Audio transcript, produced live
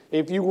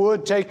If you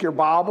would take your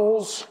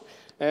Bibles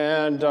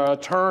and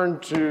turn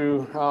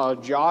to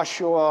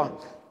Joshua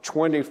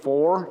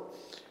 24,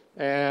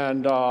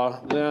 and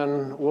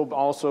then we'll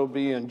also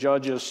be in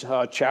Judges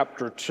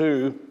chapter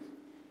 2.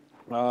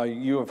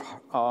 You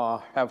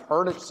have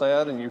heard it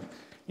said, and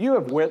you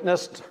have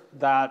witnessed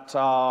that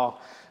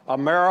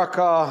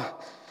America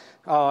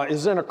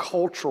is in a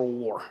cultural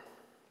war.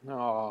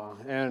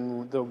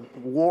 And the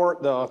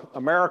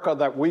America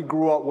that we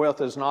grew up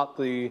with is not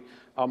the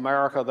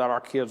America that our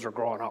kids are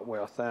growing up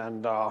with.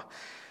 And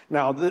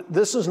now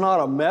this is not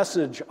a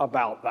message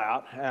about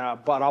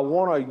that, but I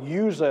want to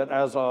use it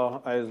as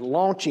a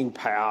launching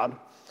pad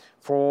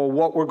for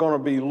what we're going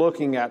to be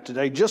looking at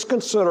today. Just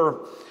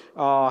consider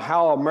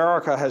how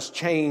America has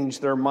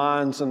changed their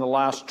minds in the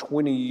last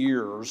 20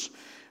 years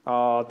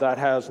that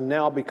has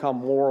now become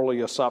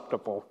morally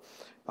acceptable.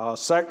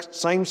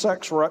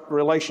 Same-sex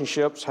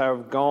relationships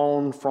have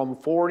gone from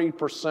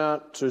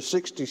 40% to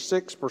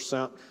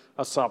 66%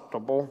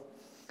 acceptable.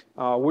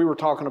 We were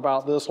talking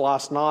about this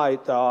last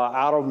night.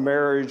 Out of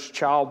marriage,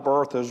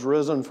 childbirth has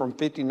risen from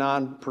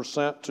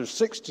 59% to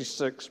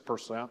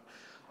 66%.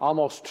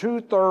 Almost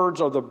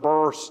 2/3 of the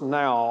births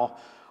now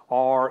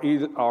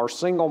are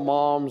single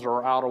moms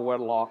or out of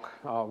wedlock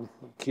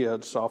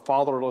kids,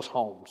 fatherless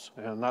homes,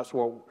 and that's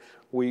what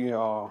we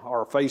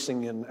are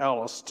facing in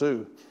Ellis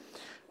too.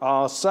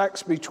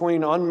 Sex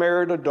between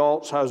unmarried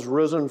adults has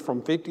risen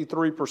from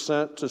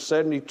 53% to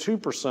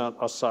 72%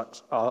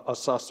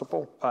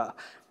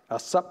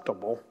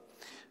 acceptable.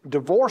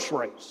 Divorce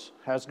rates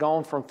has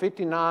gone from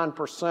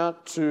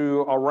 59%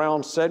 to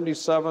around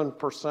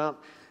 77%,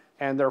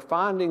 and they're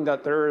finding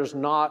that there is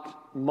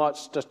not much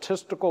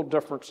statistical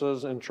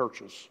differences in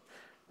churches.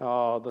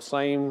 The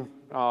same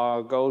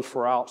goes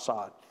for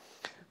outside.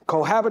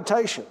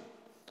 Cohabitation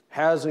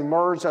has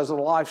emerged as a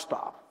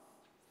lifestyle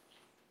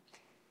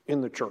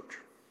in the church.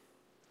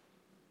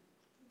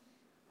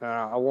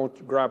 I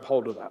won't grab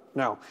hold of that.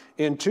 Now,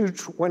 in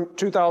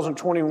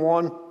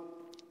 2021,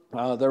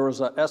 there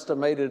was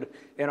estimated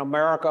in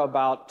America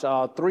about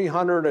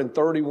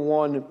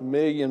 331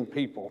 million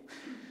people.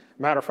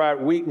 Matter of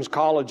fact, Wheaton's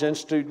College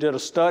Institute did a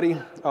study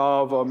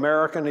of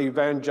American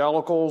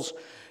evangelicals,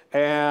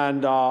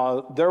 and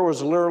there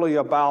was literally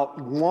about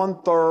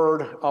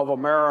 1/3 of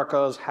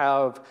Americans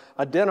have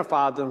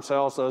identified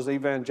themselves as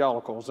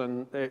evangelicals,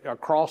 and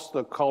across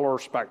the color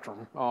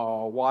spectrum,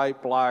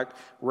 white, black,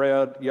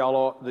 red,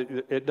 yellow,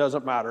 it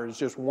doesn't matter. It's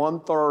just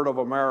 1/3 of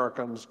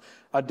Americans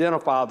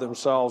identify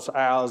themselves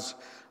as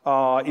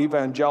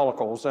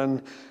evangelicals,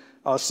 and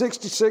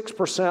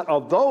 66%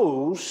 of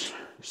those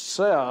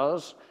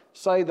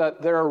say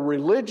that their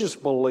religious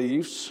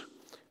beliefs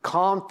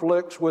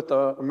conflicts with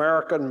the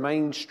American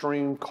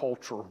mainstream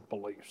culture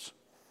beliefs,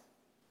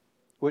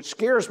 which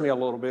scares me a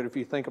little bit if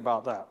you think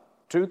about that.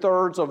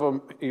 2/3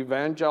 of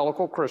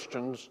evangelical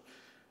Christians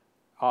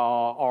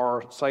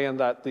are saying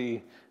that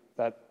the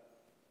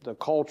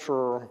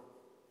culture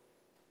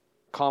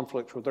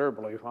conflicts with their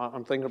belief.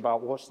 I'm thinking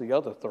about what's the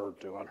other third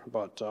doing,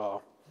 but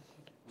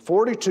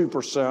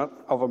 42%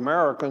 of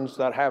Americans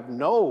that have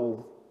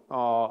no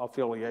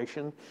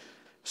affiliation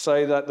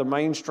say that the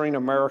mainstream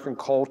American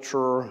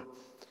culture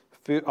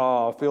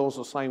feels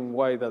the same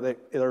way,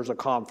 that there's a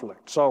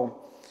conflict. So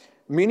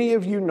many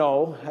of you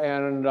know,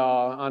 and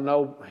I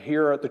know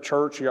here at the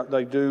church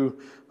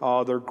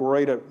they're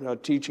great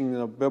at teaching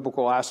the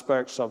biblical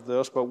aspects of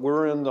this, but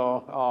we're in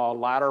the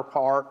latter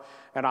part,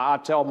 and I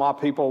tell my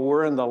people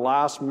we're in the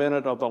last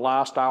minute of the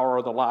last hour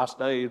of the last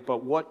days,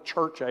 but what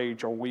church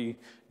age are we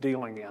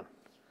dealing in?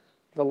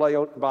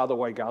 By the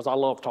way, guys, I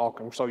love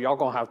talking, so y'all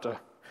gonna have to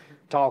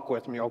talk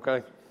with me,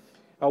 okay?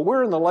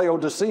 We're in the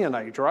Laodicean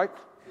age, right?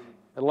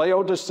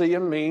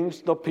 Laodicean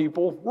means the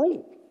people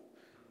rule.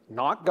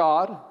 Not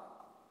God,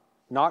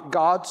 not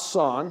God's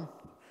Son,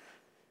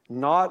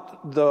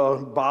 not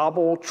the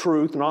Bible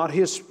truth, not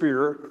His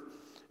Spirit.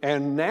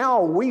 And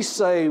now we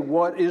say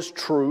what is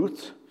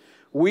truth.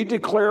 We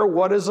declare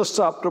what is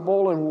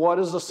acceptable and what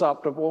is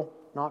acceptable,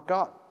 not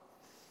God.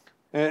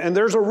 And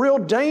there's a real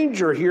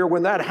danger here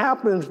when that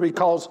happens,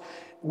 because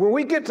when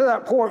we get to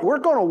that point, we're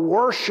going to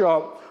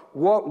worship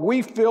what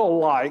we feel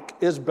like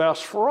is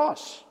best for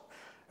us.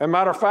 As a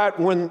matter of fact,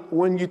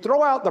 when you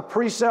throw out the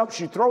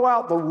precepts, you throw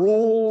out the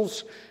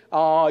rules,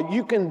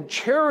 you can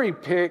cherry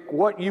pick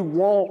what you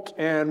want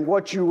and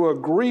what you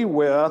agree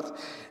with.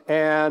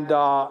 And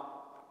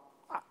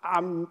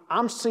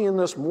I'm seeing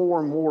this more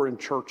and more in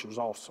churches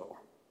also.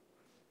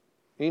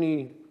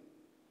 Any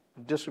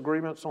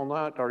disagreements on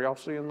that? Are y'all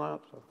seeing that?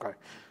 Okay.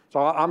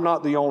 So I'm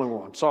not the only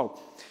one. So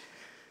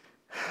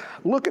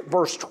look at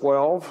verse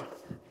 12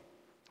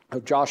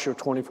 of Joshua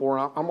 24.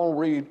 I'm going to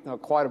read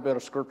quite a bit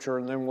of scripture,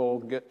 and then we'll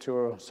get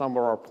to some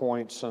of our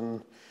points.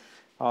 And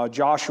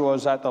Joshua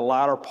is at the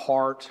latter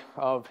part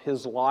of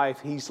his life.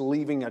 He's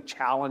leaving a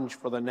challenge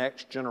for the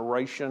next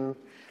generation.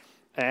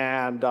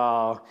 And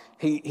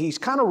he's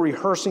kind of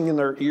rehearsing in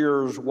their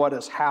ears what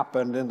has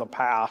happened in the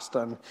past.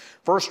 And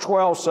verse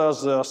 12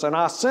 says this, "And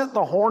I sent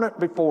the hornet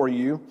before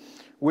you,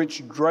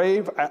 which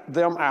drave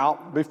them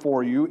out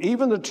before you,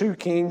 even the two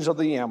kings of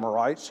the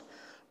Amorites,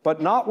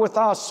 but not with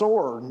thy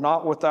sword,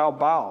 not with thy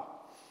bow.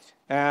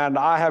 And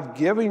I have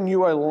given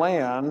you a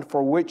land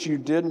for which you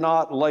did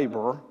not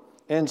labor,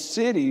 and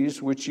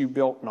cities which you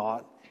built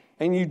not.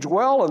 And you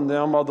dwell in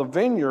them of the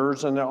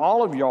vineyards and the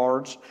olive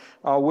yards,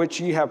 which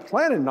ye have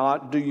planted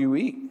not, do you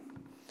eat.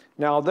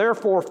 Now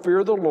therefore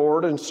fear the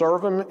Lord, and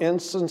serve him in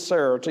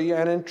sincerity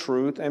and in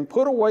truth, and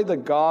put away the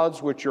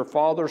gods which your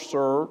fathers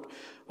served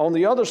on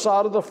the other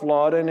side of the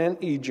flood and in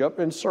Egypt,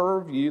 and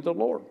serve ye the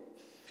Lord.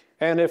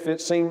 And if it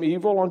seem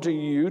evil unto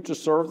you to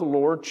serve the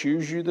Lord,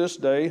 choose you this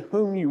day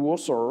whom you will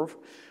serve,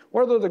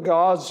 whether the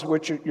gods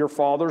which your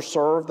fathers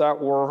served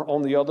that were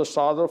on the other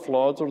side of the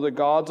floods, or the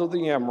gods of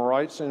the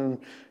Amorites in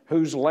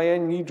whose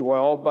land ye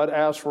dwell. But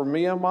as for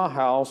me and my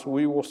house,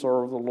 we will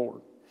serve the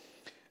Lord.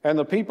 And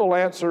the people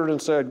answered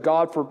and said,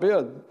 God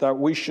forbid that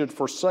we should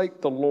forsake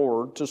the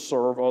Lord to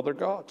serve other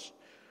gods.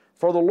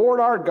 For the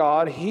Lord our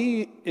God,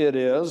 he it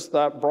is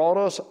that brought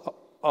us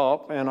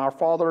up and our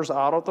fathers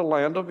out of the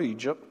land of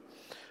Egypt,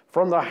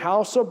 from the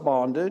house of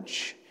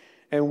bondage,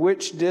 and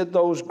which did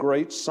those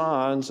great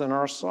signs in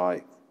our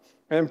sight,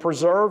 and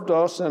preserved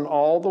us in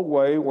all the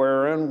way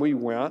wherein we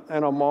went,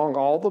 and among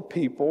all the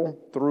people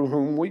through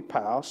whom we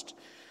passed.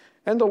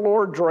 And the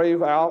Lord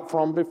drave out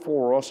from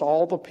before us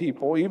all the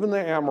people, even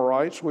the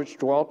Amorites, which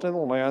dwelt in the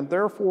land.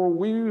 Therefore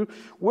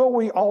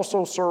we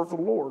also serve the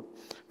Lord,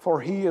 for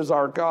he is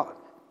our God.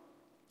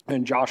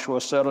 And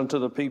Joshua said unto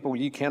the people,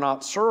 Ye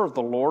cannot serve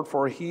the Lord,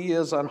 for he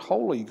is an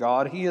holy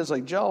God. He is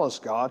a jealous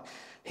God.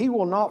 He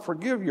will not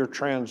forgive your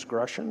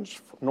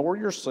transgressions, nor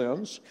your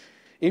sins.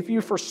 If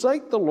you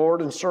forsake the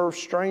Lord and serve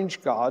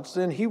strange gods,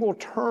 then he will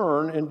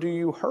turn and do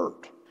you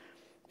hurt,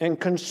 and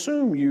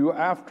consume you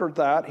after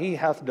that he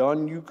hath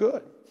done you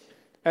good.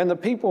 And the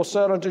people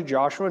said unto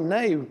Joshua,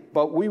 Nay,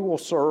 but we will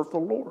serve the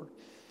Lord.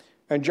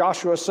 And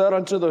Joshua said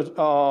unto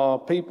the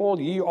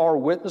people, Ye are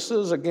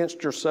witnesses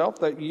against yourself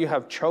that ye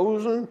have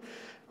chosen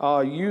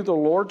you the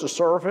Lord to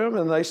serve him.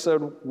 And they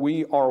said,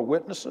 We are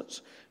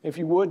witnesses. If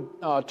you would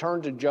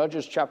turn to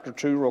Judges chapter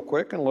 2 real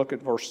quick and look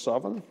at verse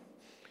 7.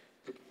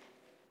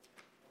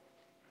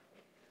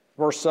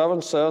 Verse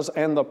 7 says,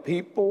 And the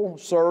people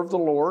served the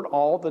Lord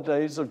all the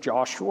days of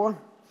Joshua,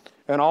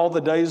 and all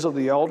the days of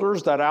the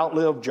elders that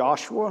outlived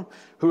Joshua,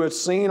 who had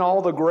seen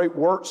all the great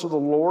works of the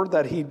Lord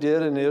that he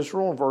did in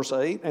Israel. Verse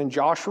 8, And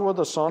Joshua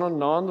the son of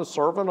Nun, the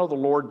servant of the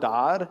Lord,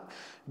 died,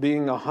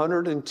 being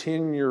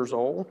 110 years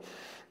old.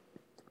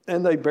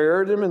 And they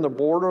buried him in the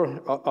border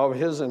of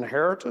his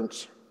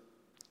inheritance,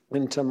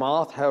 in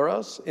Timoth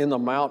Heres, in the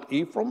Mount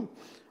Ephraim,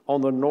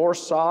 on the north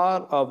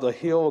side of the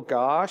hill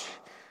Gaash.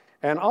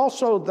 And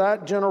also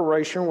that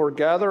generation were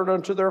gathered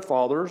unto their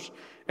fathers,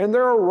 and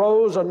there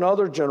arose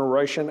another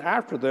generation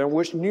after them,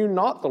 which knew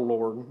not the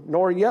Lord,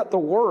 nor yet the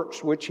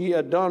works which he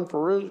had done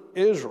for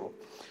Israel.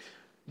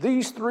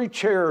 These three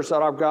chairs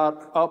that I've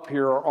got up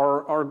here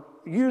are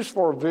used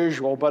for a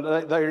visual,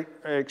 but they're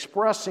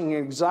expressing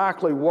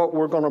exactly what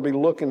we're going to be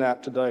looking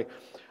at today.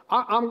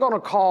 I'm going to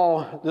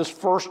call this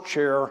first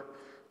chair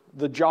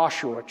the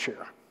Joshua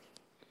chair.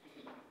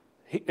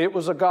 It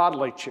was a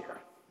godly chair.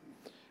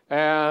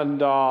 And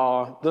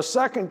the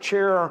second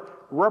chair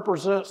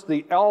represents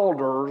the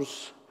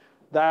elders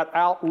that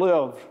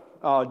outlived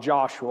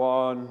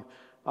Joshua and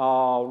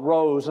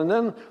rose. And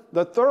then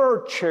the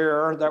third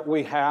chair that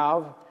we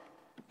have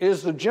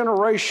is the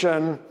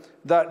generation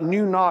that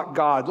knew not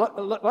God.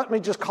 Let me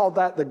just call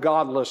that the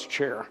godless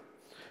chair.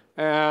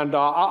 And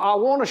I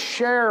want to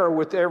share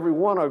with every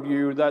one of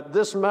you that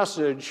this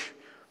message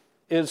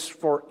is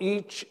for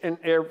each and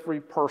every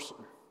person.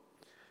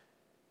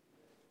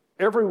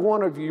 Every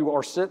one of you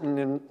are sitting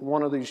in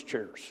one of these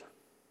chairs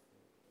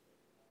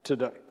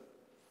today.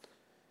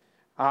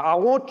 I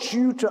want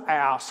you to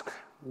ask,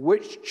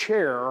 which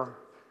chair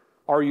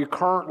are you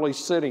currently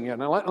sitting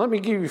in? And let me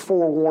give you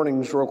 4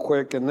 warnings real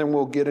quick, and then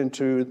we'll get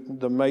into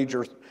the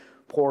major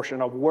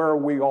portion of where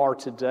we are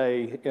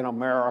today in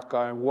America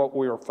and what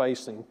we are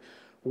facing.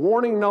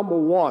 Warning number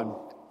 1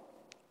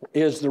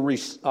 is the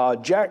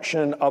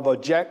rejection of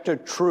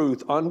objective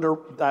truth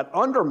that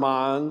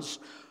undermines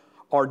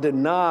or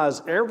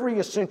denies every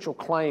essential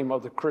claim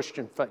of the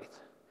Christian faith.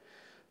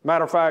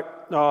 Matter of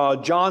fact,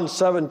 John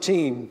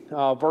 17,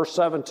 verse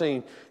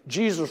 17,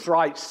 Jesus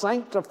writes,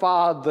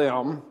 Sanctify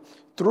them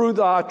through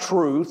thy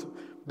truth,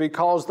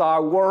 because thy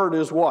word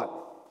is what?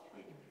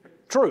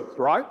 Truth,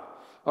 right?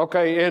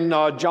 Okay, in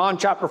John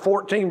chapter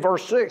 14,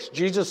 verse 6,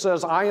 Jesus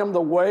says, I am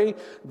the way,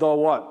 the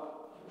what?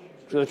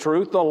 The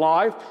truth, the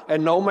life,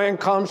 and no man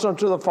comes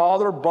unto the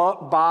Father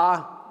but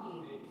by.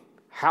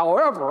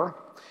 However,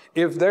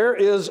 if there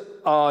is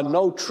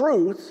no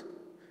truth,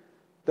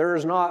 there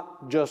is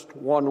not just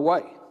one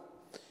way,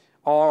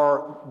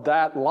 or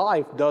that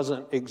life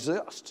doesn't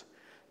exist.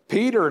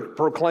 Peter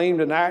proclaimed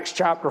in Acts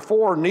chapter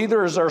 4,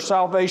 neither is there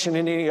salvation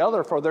in any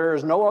other, for there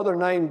is no other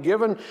name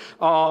given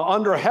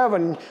under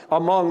heaven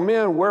among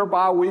men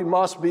whereby we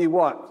must be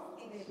what?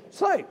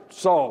 Saved.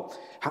 So,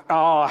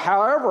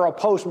 however, a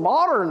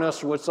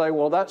postmodernist would say,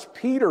 well, that's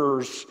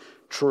Peter's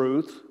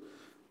truth,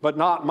 but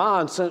not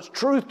mine. Since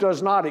truth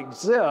does not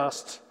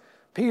exist,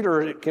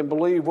 Peter can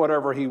believe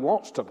whatever he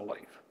wants to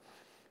believe.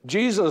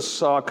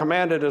 Jesus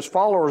commanded his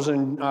followers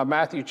in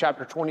Matthew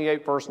chapter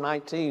 28, verse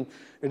 19,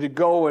 to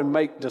go and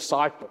make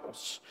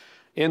disciples.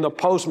 In the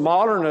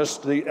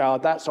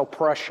postmodernist, that's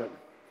oppression.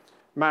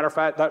 Matter of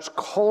fact, that's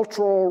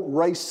cultural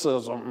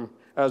racism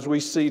as we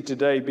see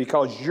today,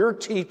 because you're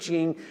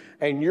teaching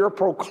and you're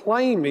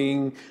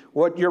proclaiming,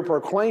 what you're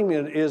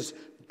proclaiming is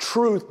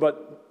truth,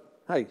 but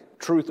hey,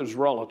 truth is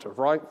relative,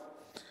 right?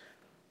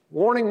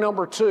 Warning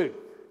number 2.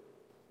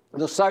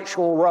 The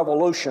sexual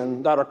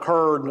revolution that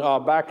occurred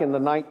back in the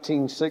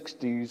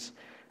 1960s,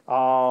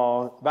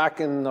 back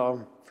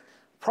in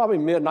probably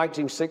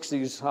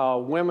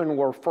mid-1960s, women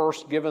were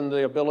first given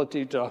the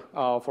ability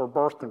for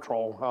birth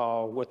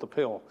control with the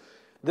pill.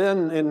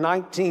 Then in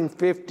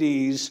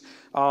 1950s,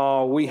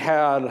 we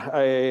had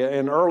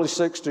in early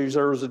 60s,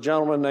 there was a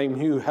gentleman named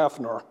Hugh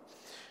Hefner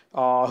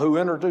who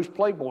introduced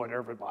Playboy to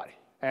everybody.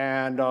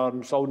 And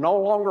so no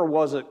longer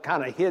was it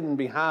kind of hidden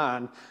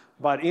behind,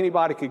 but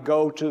anybody could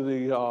go to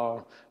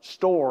the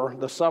store,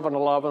 the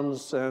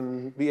 7-Elevens,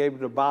 and be able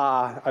to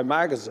buy a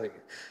magazine.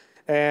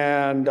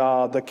 And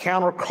the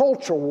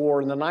counterculture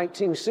war in the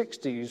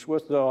 1960s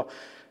with the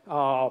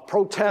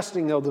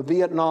protesting of the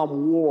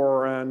Vietnam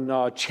War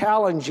and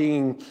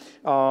challenging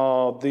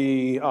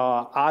the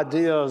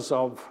ideas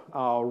of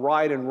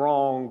right and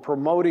wrong,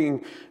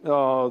 promoting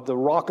the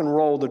rock and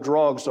roll, the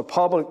drugs, the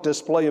public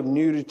display of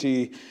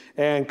nudity,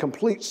 and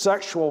complete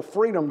sexual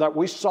freedom that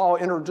we saw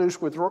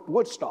introduced with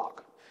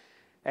Woodstock.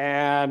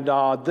 And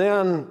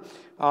then,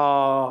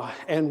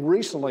 and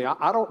recently,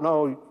 I don't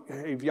know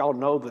if y'all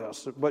know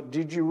this, but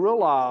did you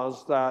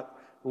realize that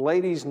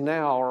ladies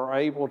now are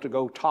able to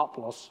go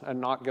topless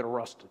and not get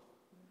arrested?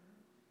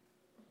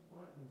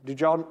 Did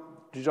y'all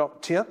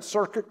 10th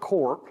Circuit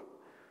Court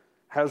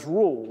has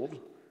ruled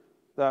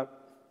that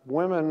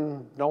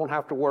women don't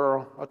have to wear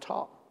a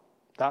top.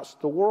 That's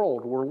the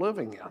world we're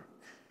living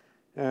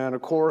in. And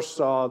of course,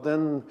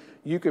 then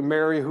you can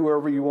marry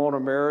whoever you want to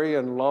marry,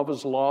 and love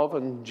is love.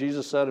 And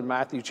Jesus said in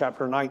Matthew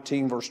chapter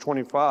 19, verse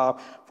 25,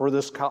 for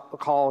this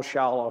cause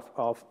shall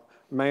a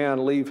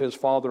man leave his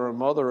father and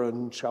mother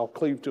and shall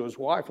cleave to his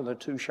wife, and the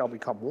two shall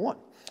become one.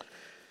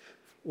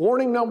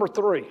 Warning number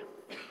 3,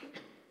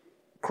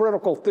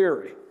 critical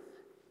theory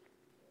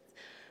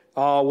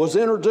was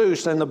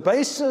introduced, and the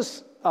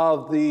basis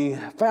of the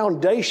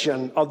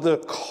foundation of the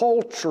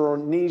culture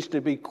needs to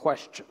be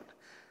questioned.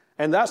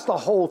 And that's the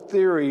whole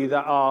theory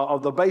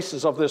of the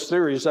basis of this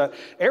theory, is that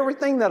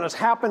everything that has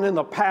happened in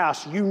the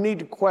past, you need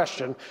to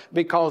question,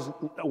 because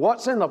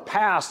what's in the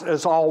past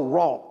is all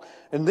wrong.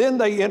 And then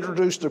they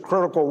introduced the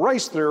critical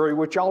race theory,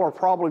 which y'all are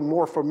probably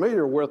more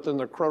familiar with than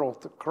the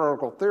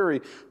critical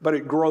theory, but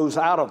it grows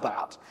out of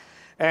that.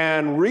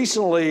 And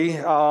recently,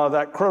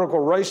 that critical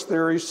race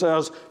theory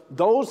says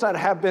those that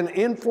have been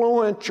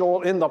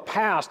influential in the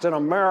past in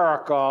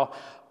America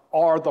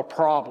are the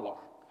problem.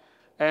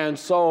 And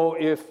so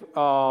if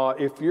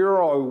you're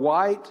a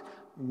white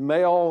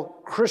male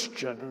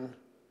Christian,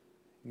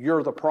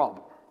 you're the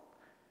problem.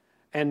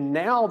 And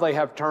now they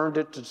have turned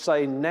it to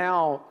say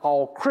now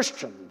all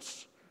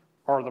Christians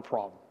are the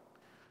problem.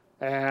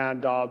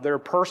 And they're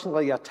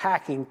personally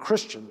attacking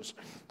Christians.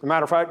 As a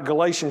matter of fact,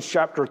 Galatians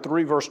chapter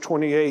 3, verse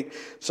 28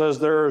 says,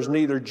 there is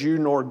neither Jew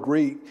nor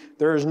Greek,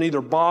 there is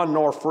neither bond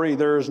nor free,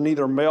 there is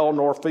neither male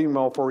nor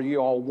female, for ye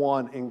are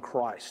one in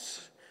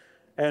Christ.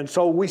 And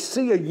so we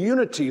see a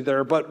unity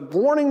there. But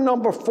warning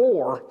number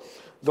 4,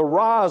 the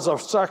rise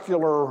of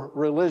secular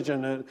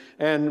religion.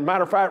 And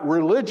matter of fact,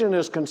 religion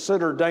is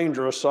considered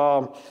dangerous.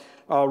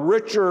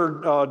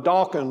 Richard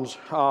Dawkins,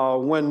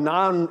 when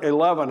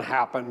 9/11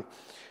 happened,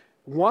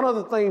 one of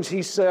the things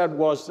he said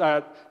was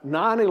that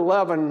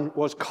 9/11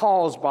 was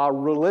caused by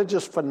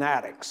religious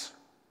fanatics.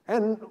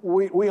 And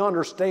we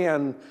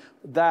understand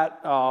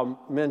that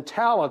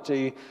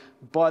mentality,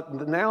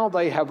 but now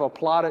they have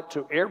applied it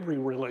to every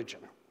religion.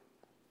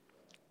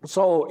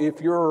 So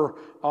if you're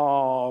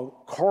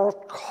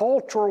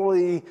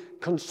culturally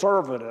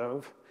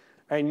conservative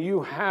and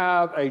you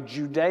have a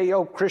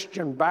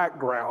Judeo-Christian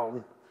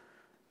background,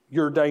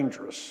 you're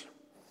dangerous.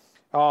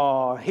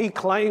 He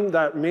claimed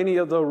that many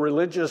of the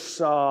religious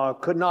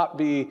could not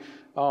be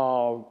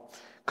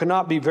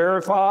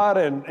verified,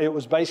 and it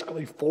was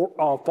basically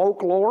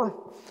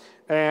folklore,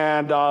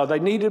 and they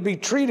needed to be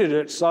treated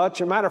as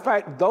such. As a matter of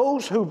fact,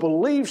 those who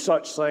believe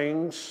such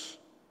things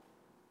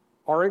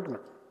are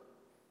ignorant,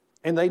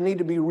 and they need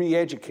to be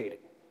re-educated.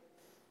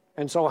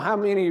 And so how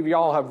many of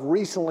y'all have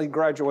recently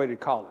graduated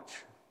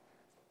college?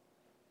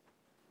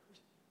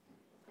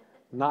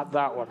 Not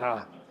that one,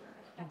 huh?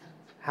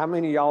 How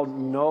many of y'all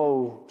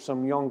know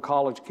some young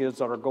college kids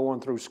that are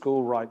going through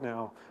school right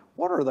now?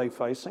 What are they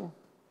facing?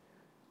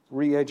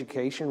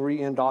 Re-education,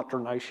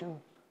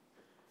 re-indoctrination,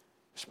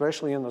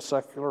 especially in the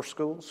secular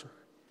schools.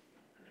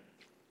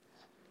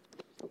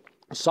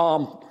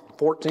 Psalm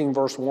 14,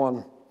 verse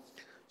 1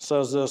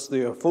 says this,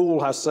 the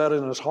fool has said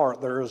in his heart,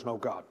 there is no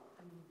God.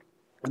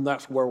 And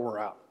that's where we're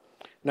at.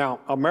 Now,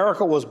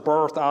 America was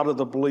birthed out of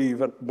the belief,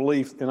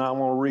 and I'm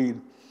going to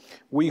read,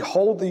 we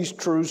hold these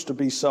truths to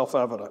be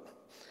self-evident,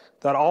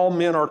 that all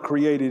men are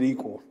created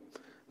equal,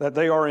 that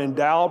they are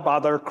endowed by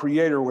their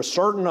Creator with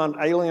certain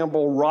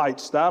unalienable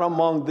rights, that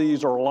among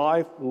these are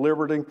life,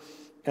 liberty,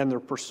 and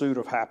the pursuit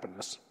of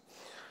happiness.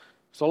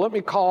 So let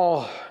me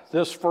call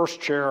this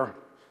first chair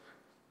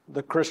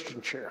the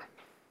Christian chair.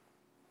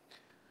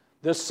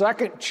 This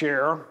second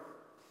chair,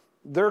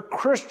 they're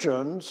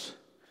Christians,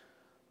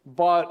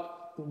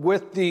 but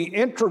with the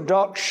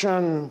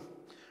introduction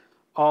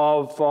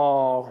of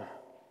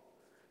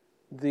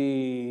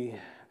the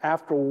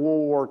after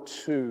World War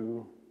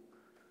II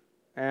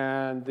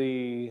and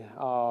the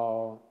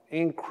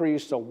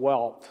increase of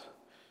wealth,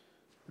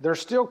 they're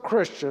still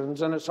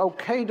Christians, and it's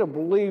okay to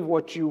believe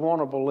what you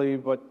want to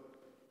believe, but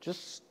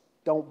just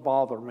don't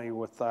bother me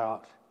with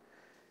that.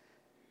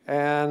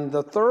 And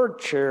the third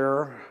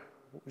chair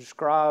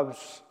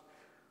describes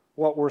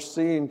what we're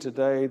seeing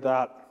today,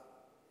 that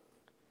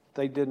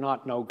they did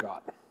not know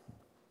God.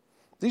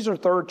 These are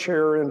third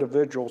chair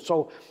individuals.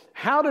 So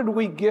how did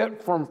we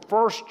get from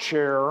first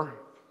chair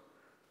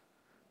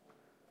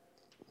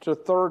to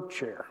third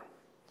chair?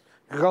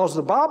 Because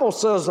the Bible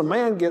says a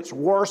man gets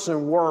worse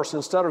and worse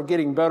instead of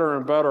getting better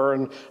and better.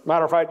 And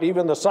matter of fact,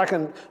 even the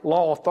second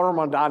law of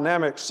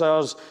thermodynamics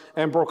says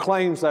and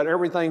proclaims that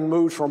everything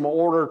moves from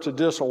order to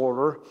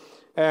disorder.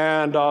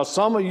 And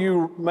some of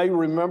you may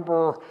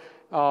remember,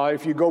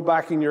 if you go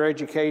back in your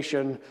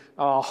education,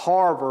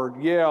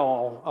 Harvard,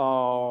 Yale,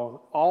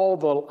 all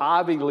the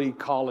Ivy League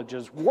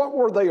colleges, what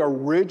were they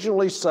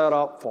originally set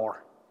up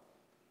for?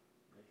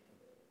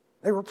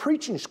 They were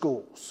preaching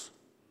schools.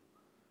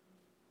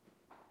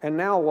 And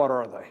now what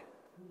are they?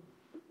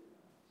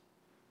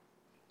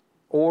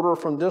 Order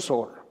from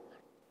disorder.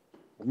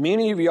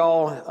 Many of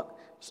y'all,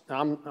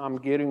 I'm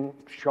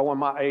showing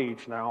my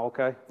age now,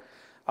 okay?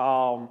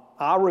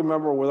 I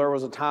remember where there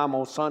was a time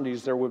on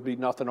Sundays there would be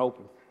nothing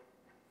open.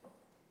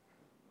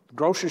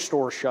 Grocery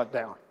stores shut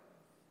down.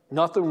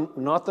 Nothing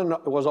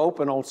was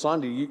open on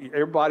Sunday.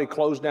 Everybody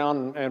closed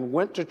down and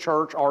went to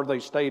church, or they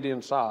stayed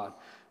inside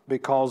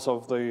because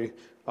of the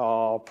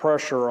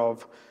pressure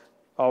of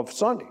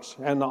Sundays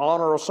and the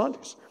honor of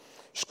Sundays.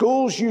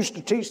 Schools used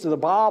to teach the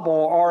Bible,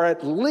 or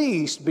at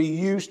least be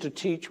used to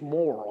teach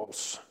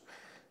morals.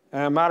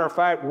 And a matter of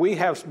fact, we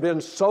have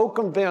been so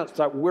convinced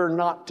that we're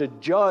not to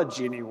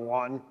judge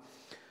anyone,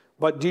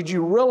 but did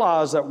you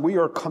realize that we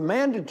are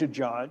commanded to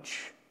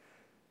judge,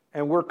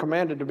 and we're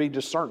commanded to be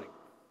discerning?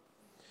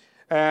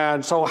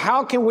 And so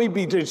how can we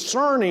be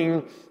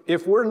discerning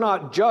if we're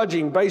not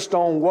judging based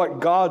on what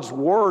God's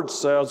Word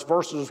says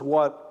versus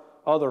what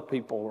other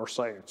people are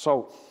saying?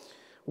 So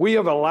we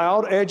have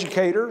allowed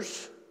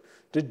educators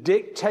to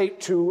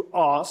dictate to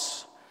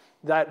us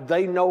that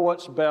they know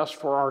what's best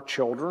for our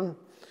children.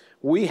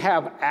 We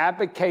have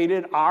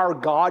advocated our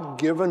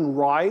God-given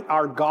right,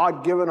 our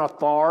God-given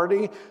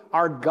authority,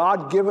 our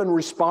God-given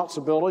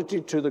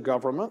responsibility to the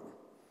government,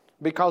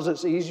 because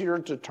it's easier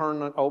to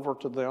turn it over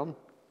to them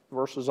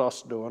versus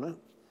us doing it.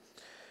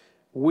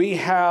 We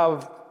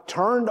have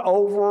turned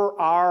over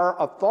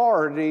our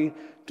authority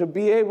to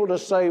be able to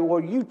say,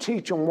 well, you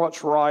teach them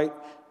what's right,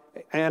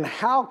 and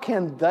how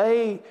can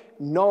they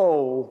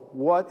know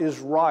what is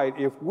right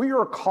if we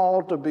are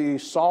called to be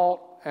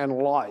salt and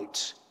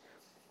light?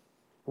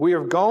 We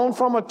have gone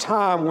from a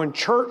time when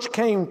church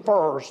came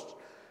first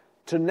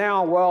to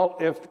now, well,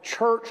 if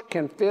church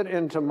can fit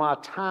into my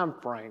time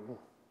frame,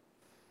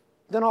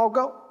 then I'll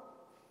go.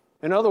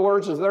 In other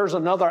words, if there's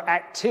another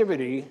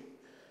activity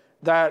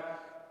that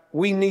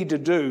we need to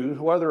do,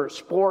 whether it's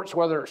sports,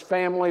 whether it's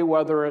family,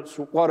 whether it's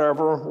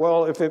whatever,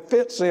 well, if it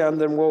fits in,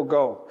 then we'll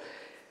go.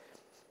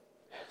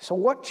 So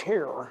what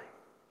chair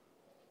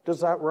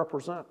does that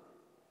represent?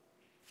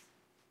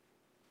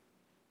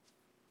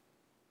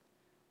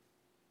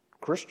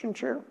 Christian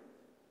chair?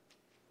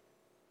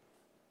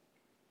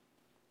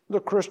 The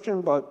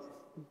Christian, but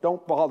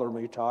don't bother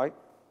me type.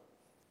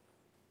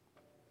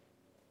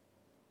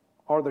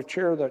 Or the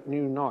chair that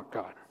knew not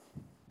God?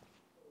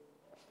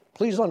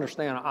 Please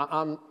understand,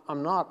 I'm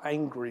not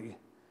angry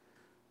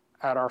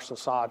at our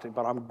society,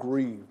 but I'm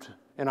grieved.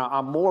 And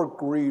I'm more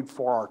grieved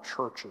for our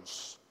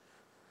churches,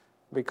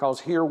 because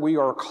here we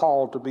are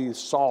called to be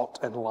salt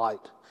and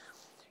light.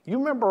 You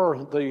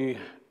remember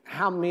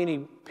how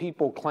many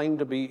people claim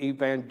to be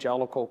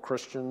evangelical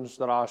Christians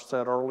that I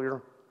said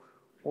earlier?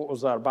 What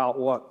was that, about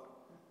what?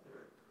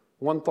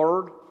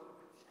 1/3?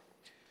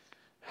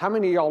 How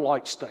many of y'all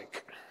like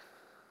steak?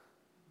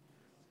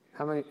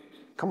 How many?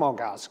 Come on,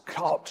 guys,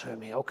 talk to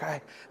me,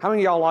 okay? How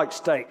many of y'all like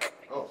steak?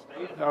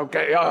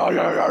 Okay,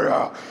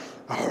 yeah.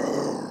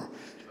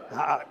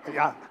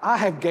 I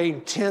have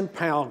gained 10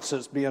 pounds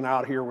since being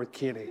out here with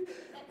Kenny.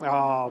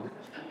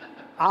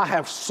 I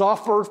have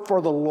suffered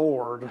for the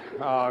Lord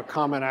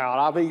coming out.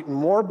 I've eaten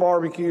more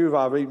barbecue,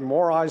 I've eaten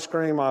more ice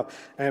cream,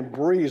 and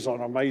Bree's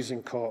an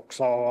amazing cook,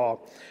 so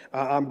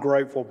I'm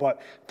grateful.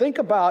 But think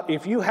about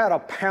if you had a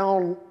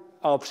pound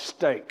of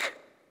steak,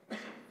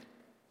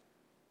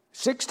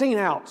 16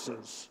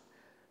 ounces,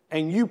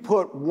 and you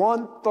put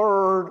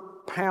 1/3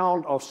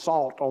 pound of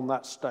salt on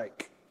that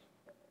steak.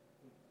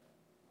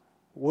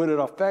 Would it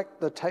affect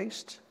the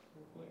taste?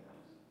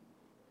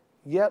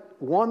 Yet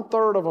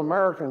 1/3 of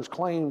Americans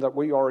claim that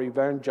we are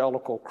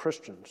evangelical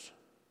Christians.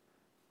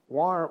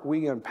 Why aren't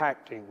we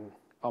impacting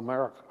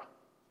America?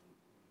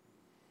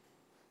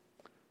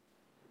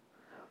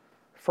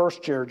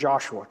 First chair,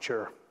 Joshua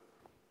chair.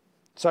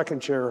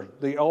 Second chair,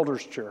 the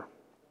elders chair.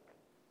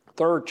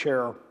 Third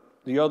chair,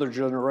 the other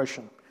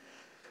generation.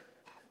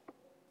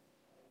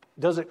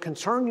 Does it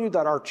concern you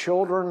that our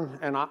children,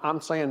 and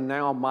I'm saying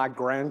now my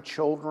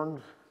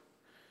grandchildren,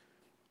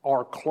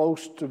 are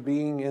close to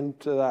being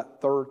into that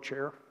third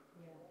chair?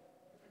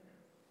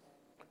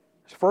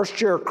 First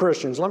chair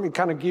Christians, let me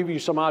kind of give you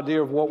some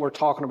idea of what we're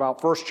talking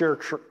about. First chair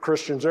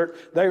Christians,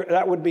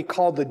 that would be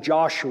called the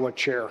Joshua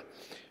chair.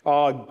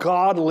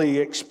 Godly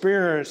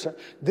experience.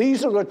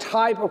 These are the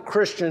type of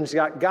Christians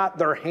that got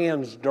their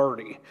hands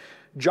dirty.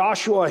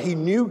 Joshua, he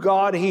knew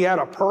God. He had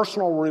a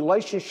personal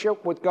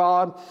relationship with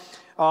God.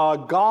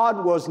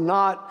 God was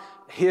not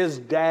his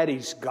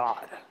daddy's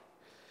God.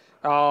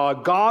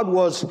 God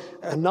was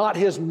not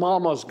his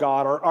mama's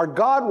God. Or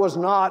God was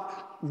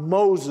not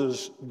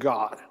Moses'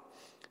 God,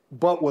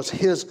 but was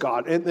his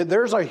God. And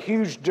there's a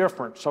huge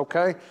difference,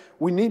 okay?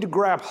 We need to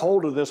grab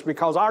hold of this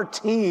because our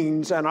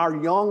teens and our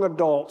young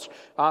adults,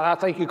 I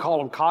think you call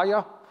them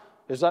Kaya,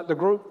 is that the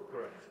group?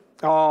 Correct.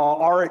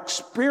 Are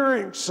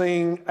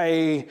experiencing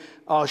a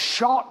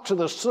shock to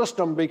the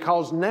system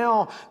because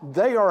now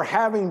they are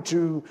having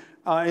to,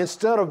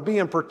 instead of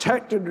being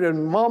protected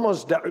in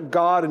mama's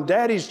God and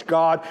daddy's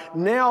God,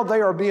 now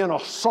they are being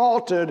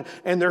assaulted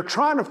and they're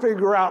trying to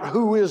figure out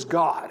who is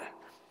God.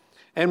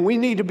 And we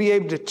need to be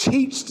able to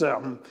teach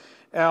them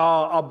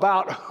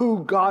about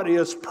who God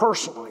is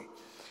personally.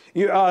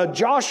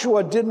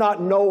 Joshua did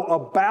not know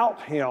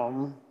about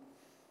him,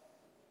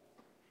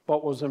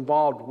 but was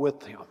involved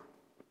with him.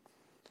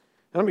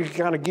 Let me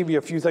kind of give you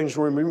a few things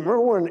to remember.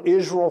 Remember when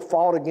Israel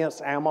fought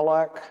against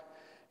Amalek?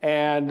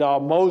 And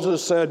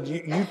Moses said,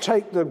 you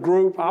take the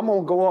group, I'm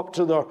going to go up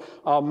to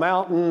the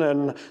mountain.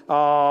 And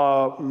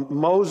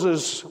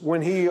Moses,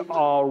 when he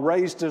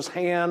raised his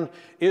hand,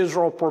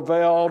 Israel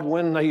prevailed.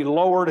 When he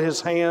lowered his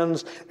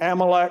hands,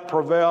 Amalek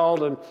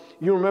prevailed. And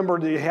you remember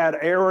they had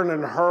Aaron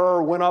and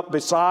Hur went up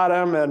beside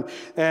him.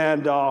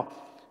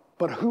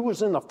 But who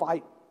was in the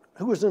fight?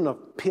 Who was in the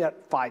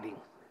pit fighting?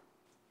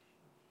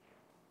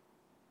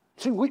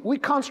 See, we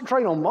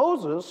concentrate on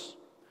Moses.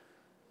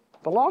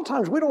 But a lot of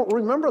times we don't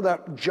remember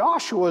that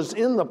Joshua's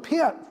in the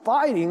pit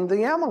fighting the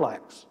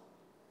Amaleks.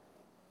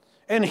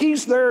 And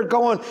he's there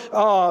going,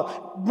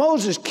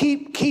 Moses,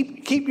 keep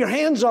your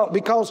hands up,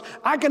 because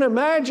I can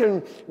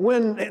imagine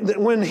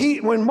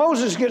when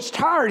Moses gets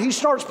tired, he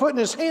starts putting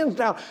his hands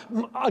down.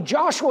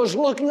 Joshua's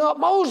looking up,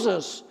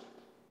 Moses,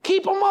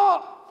 keep them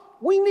up.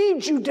 We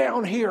need you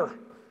down here.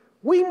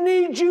 We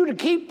need you to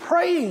keep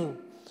praying.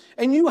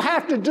 And you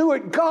have to do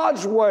it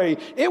God's way.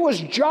 It was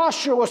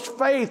Joshua's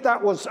faith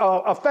that was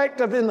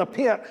effective in the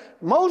pit.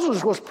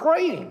 Moses was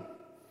praying.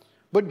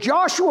 But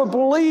Joshua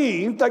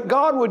believed that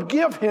God would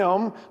give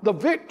him the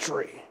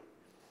victory.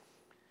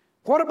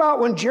 What about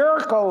when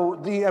Jericho,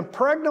 the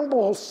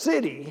impregnable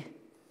city,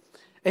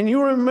 and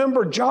you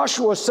remember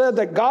Joshua said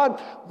that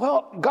God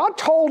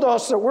told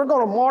us that we're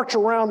going to march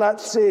around that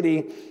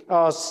city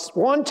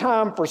one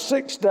time for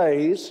 6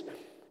 days.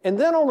 And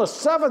then on the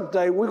seventh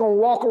day, we're going to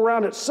walk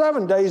around it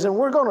 7 days and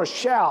we're going to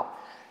shout.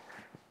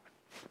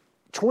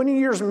 20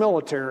 years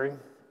military,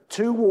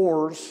 2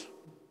 wars,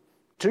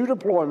 2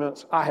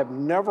 deployments. I have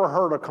never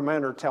heard a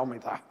commander tell me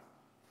that.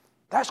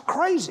 That's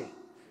crazy.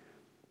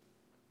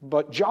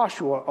 But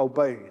Joshua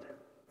obeyed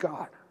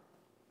God.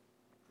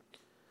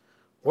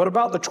 What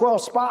about the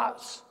 12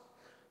 spies?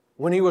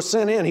 When he was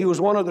sent in, he was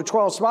one of the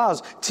 12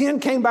 spies. 10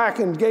 came back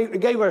and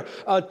gave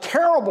a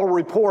terrible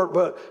report,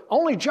 but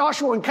only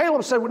Joshua and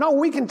Caleb said, well, no,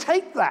 we can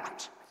take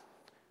that.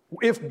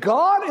 If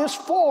God is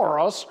for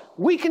us,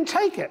 we can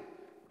take it.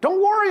 Don't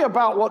worry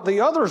about what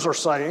the others are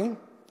saying.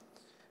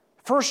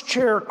 First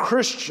chair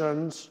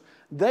Christians,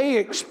 they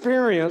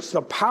experienced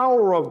the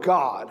power of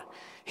God.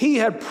 He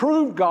had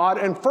proved God,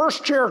 and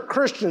first chair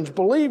Christians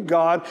believe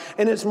God,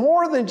 and it's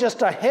more than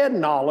just a head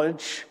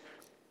knowledge,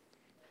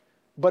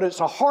 but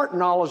it's a heart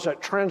knowledge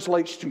that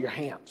translates to your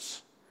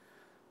hands.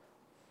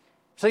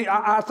 See,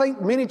 I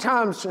think many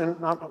times, and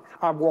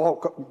I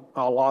walk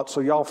a lot,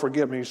 so y'all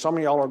forgive me. Some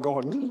of y'all are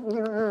going,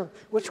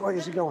 which way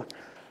is he going?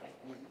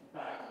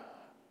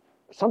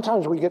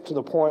 Sometimes we get to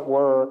the point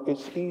where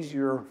it's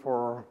easier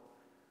for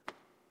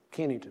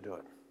Kenny to do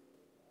it.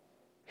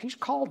 He's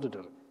called to do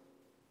it.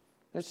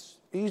 It's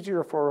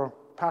easier for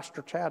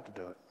Pastor Chad to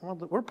do it. Well,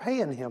 we're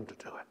paying him to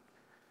do it.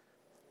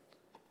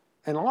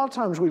 And a lot of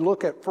times we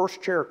look at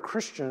first chair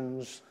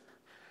Christians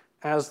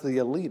as the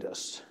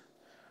elitists,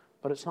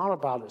 but it's not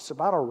about it. It's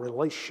about a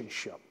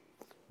relationship.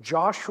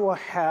 Joshua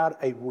had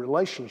a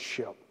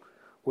relationship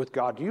with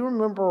God. Do you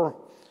remember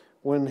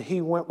when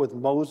he went with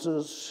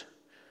Moses?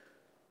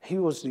 He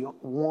was the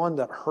one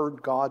that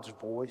heard God's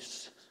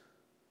voice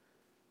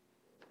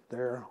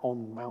there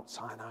on Mount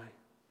Sinai.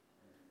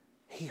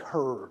 He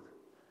heard,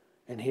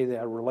 and he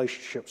had a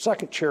relationship.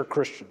 Second chair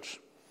Christians,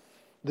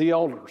 the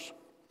elders.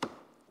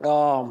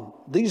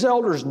 These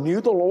elders knew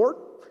the Lord.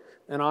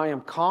 And I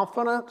am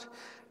confident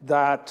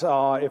that,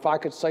 if I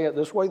could say it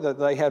this way, that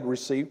they had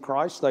received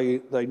Christ.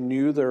 They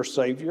knew their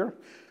Savior.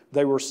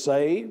 They were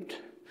saved,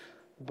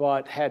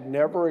 but had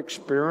never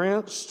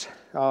experienced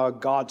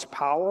God's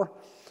power.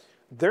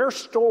 Their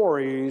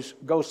stories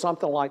go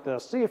something like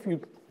this. See if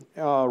you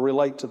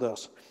relate to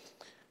this.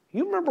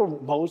 You remember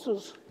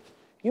Moses?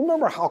 You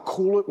remember how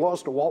cool it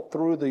was to walk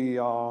through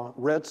the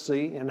Red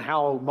Sea and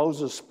how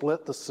Moses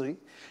split the sea?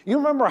 You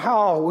remember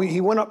how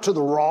he went up to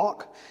the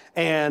rock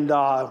and,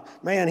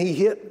 he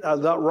hit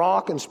that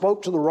rock and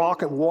spoke to the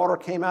rock and water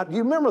came out? Do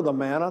you remember the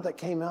manna that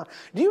came out?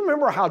 Do you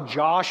remember how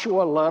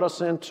Joshua led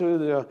us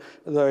into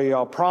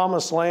the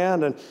promised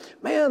land? And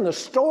man, the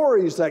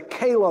stories that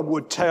Caleb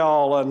would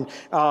tell, and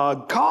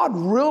God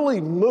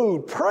really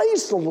moved.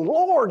 Praise the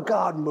Lord,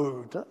 God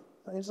moved.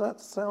 Does that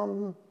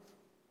sound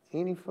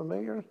any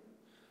familiar?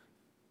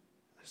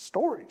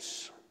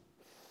 Stories.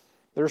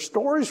 Their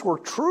stories were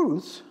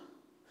truth,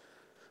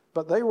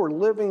 but they were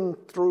living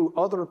through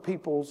other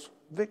people's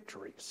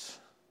victories.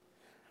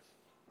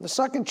 The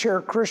second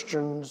chair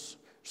Christians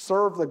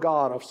serve the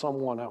God of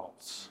someone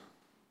else.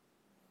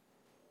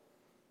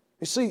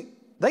 You see,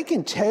 they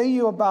can tell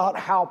you about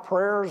how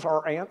prayers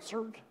are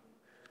answered.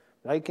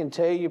 They can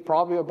tell you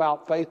probably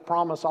about faith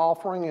promise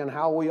offering and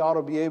how we ought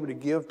to be able to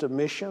give to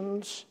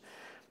missions.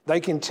 They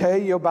can tell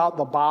you about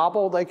the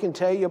Bible. They can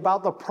tell you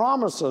about the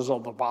promises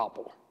of the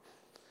Bible.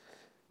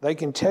 They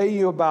can tell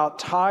you about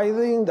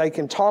tithing. They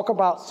can talk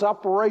about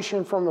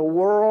separation from the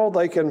world.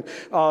 They can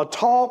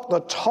talk the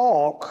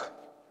talk,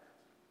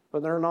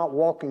 but they're not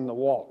walking the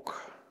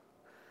walk.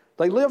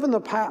 They live in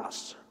the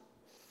past.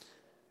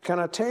 Can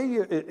I tell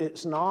you,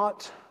 it's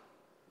not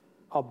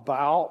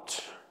about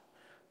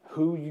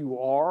who you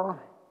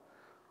are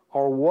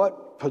or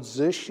what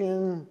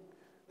position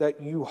that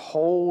you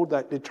hold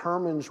that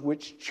determines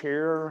which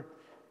chair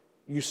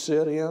you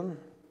sit in.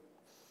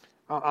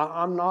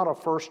 I'm not a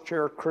first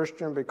chair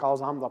Christian because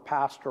I'm the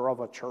pastor of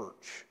a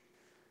church.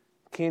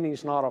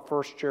 Kenny's not a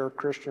first chair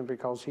Christian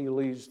because he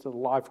leads the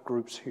life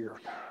groups here.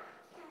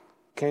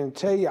 Can I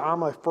tell you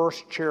I'm a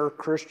first chair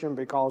Christian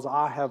because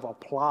I have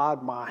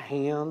applied my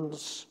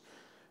hands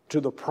to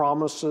the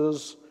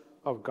promises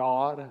of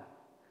God,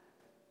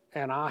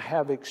 and I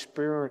have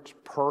experienced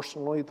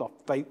personally the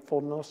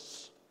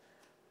faithfulness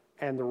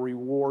and the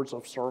rewards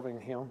of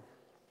serving Him.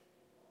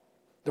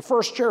 The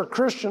first chair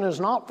Christian is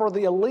not for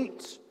the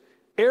elites.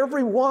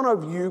 Every one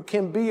of you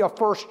can be a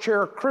first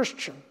chair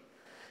Christian.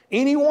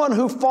 Anyone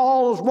who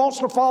wants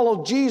to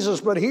follow Jesus,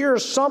 but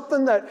here's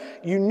something that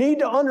you need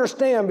to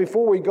understand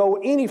before we go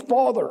any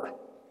farther.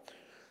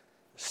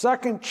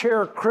 Second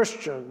chair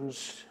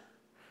Christians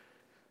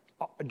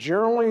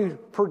generally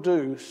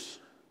produce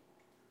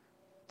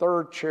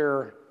third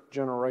chair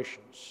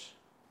generations.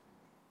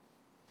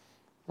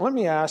 Let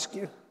me ask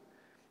you,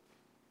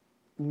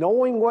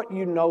 knowing what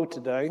you know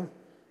today,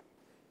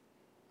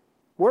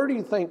 where do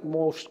you think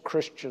most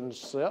Christians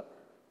sit?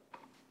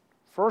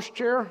 First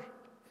chair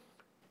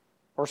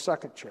or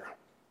second chair?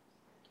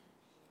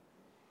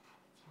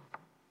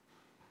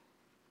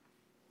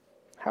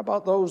 How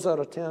about those that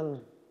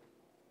attend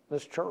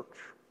this church?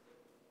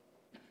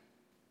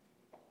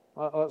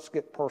 Let's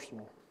get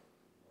personal.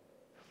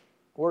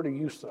 Where do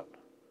you sit?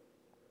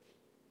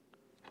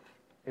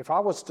 If I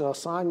was to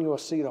assign you a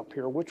seat up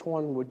here, which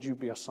one would you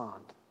be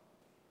assigned?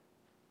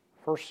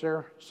 First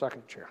chair,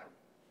 second chair.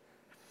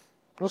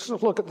 Let's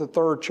just look at the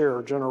third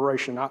chair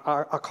generation.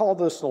 I call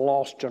this the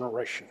lost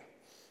generation.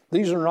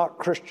 These are not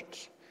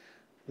Christians.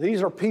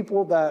 These are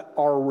people that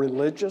are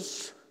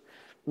religious.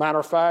 Matter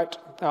of fact,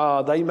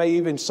 they may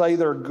even say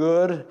they're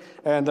good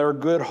and they're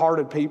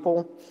good-hearted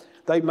people.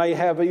 They may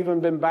have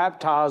even been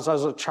baptized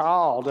as a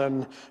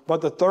child,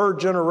 but the third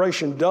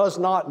generation does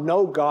not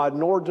know God,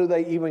 nor do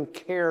they even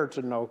care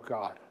to know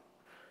God.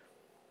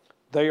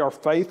 They are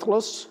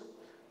faithless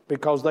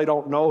because they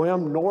don't know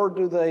Him, nor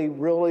do they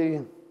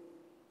really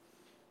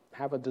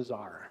have a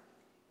desire.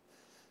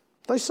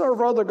 They serve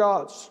other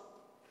gods.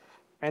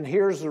 And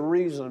here's the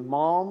reason.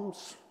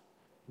 Moms,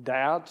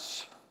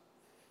 dads,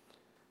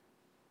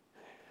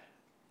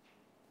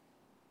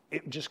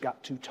 it just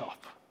got too tough.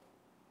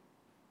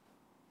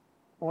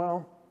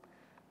 Well,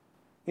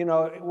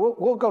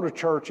 we'll go to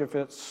church if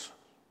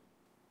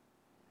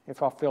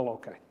I feel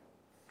okay.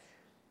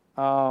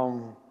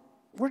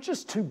 We're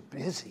just too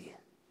busy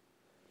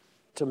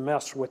to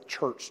mess with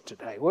church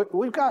today.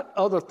 We've got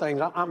other things.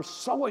 I'm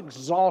so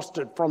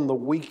exhausted from the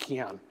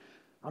weekend.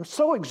 I'm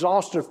so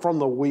exhausted from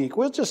the week.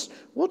 We'll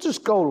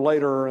just go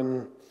later,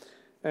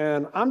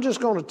 and I'm just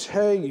going to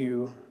tell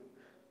you,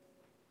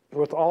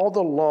 with all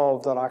the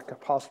love that I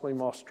could possibly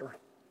muster,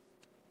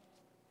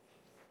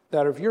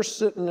 that if you're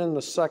sitting in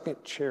the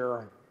second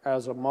chair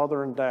as a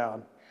mother and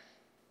dad,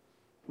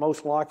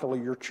 most likely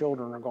your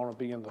children are going to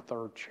be in the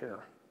third chair.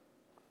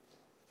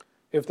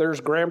 If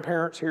there's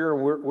grandparents here,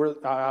 and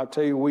I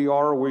tell you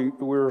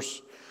we're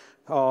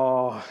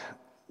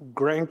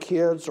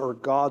grandkids are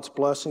God's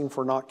blessing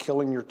for not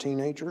killing your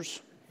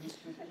teenagers.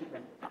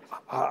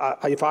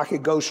 If I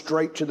could go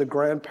straight to the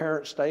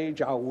grandparent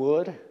stage, I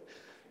would.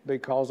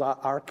 because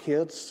our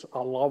kids, I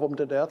love them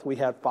to death. We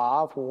had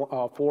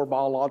four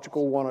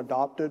biological, one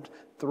adopted,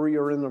 3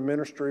 are in the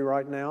ministry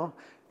right now,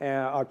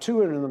 and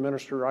 2 are in the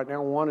ministry right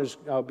now. 1 is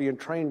being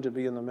trained to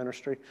be in the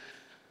ministry.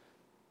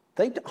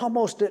 They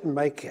almost didn't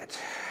make it.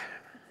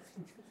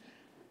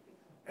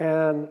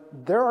 And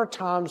there are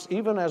times,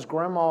 even as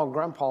grandma and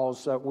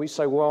grandpas, that we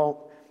say,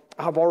 well,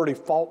 I've already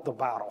fought the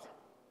battle.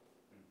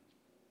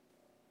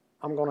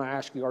 I'm going to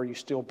ask you, are you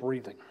still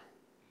breathing?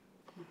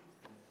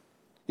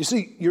 You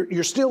see,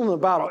 you're still in the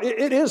battle.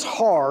 It is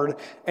hard,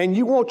 and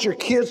you want your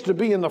kids to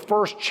be in the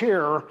first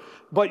chair,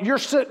 but you're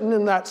sitting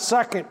in that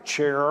second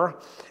chair.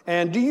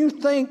 And do you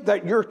think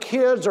that your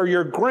kids or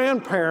your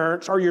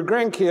grandparents or your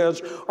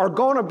grandkids are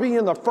going to be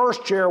in the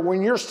first chair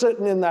when you're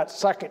sitting in that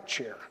second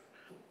chair?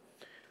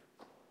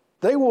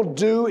 They will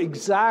do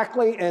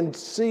exactly and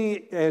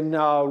see and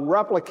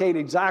replicate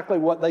exactly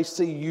what they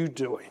see you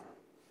doing.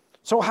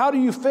 So how do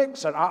you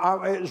fix it?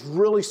 It's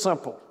really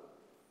simple.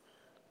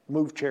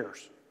 Move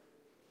chairs.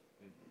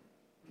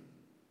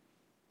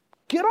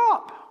 Get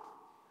up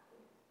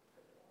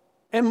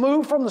and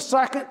move from the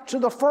second to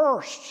the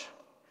first.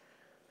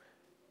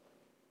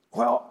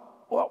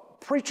 Well,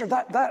 preacher,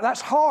 that's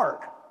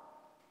hard.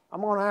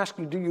 I'm going to ask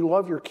you, do you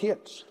love your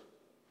kids?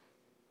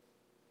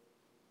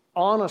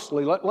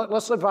 Honestly,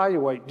 let's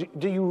evaluate.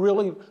 Do you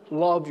really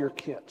love your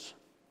kids?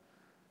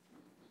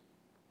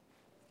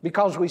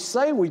 Because we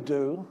say we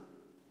do.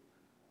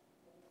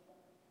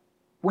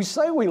 We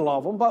say we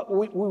love them, but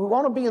we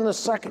want to be in the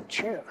second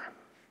chair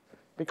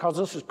because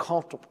this is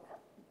comfortable.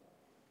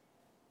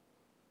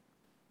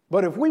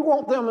 But if we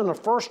want them in the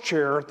first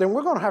chair, then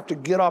we're going to have to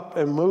get up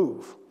and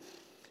move.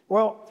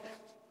 Well,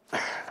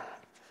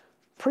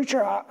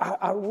 preacher,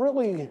 I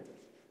really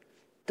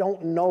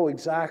don't know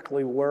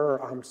exactly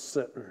where I'm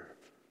sitting.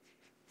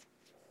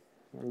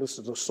 And this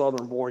is a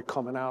southern boy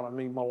coming out of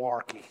me,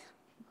 malarkey.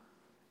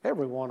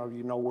 Every one of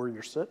you know where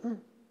you're sitting.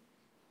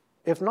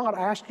 If not,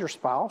 ask your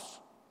spouse.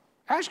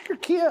 Ask your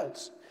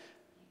kids.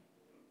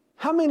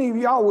 How many of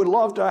y'all would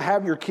love to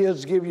have your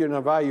kids give you an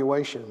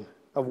evaluation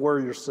of where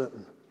you're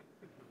sitting?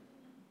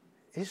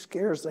 It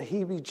scares the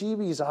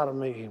heebie-jeebies out of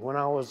me when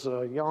I was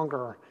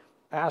younger,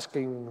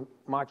 asking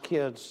my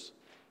kids,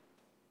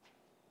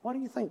 what do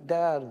you think,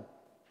 Dad,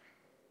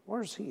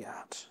 where's he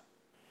at?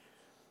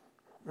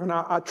 And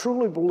I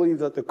truly believe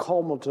that the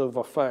cumulative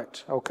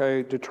effect,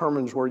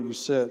 determines where you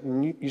sit.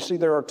 And you see,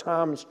 there are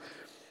times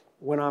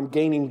when I'm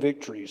gaining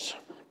victories.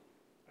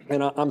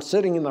 And I'm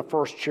sitting in the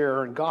first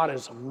chair, and God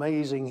is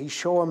amazing. He's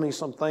showing me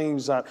some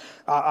things that,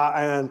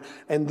 and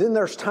then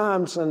there's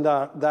times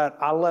that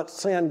I let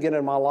sin get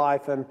in my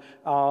life, and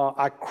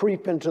I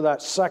creep into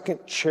that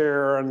second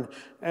chair,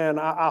 and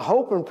I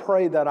hope and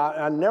pray that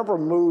I never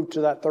move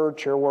to that third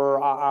chair where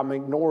I'm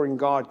ignoring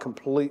God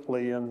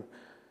completely.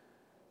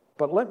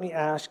 But let me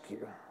ask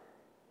you,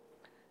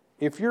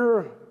 if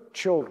your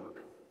children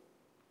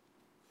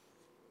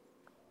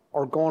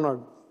are going to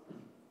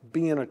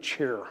be in a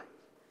chair,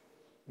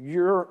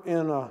 you're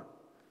in a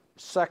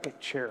second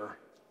chair,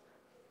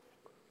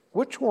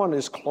 which one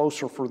is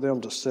closer for them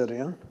to sit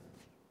in?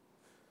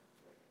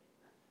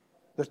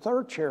 The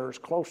third chair is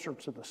closer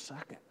to the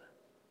second,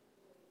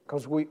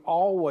 because we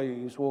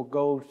always will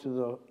go to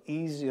the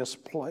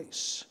easiest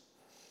place.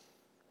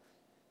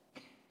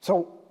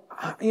 So,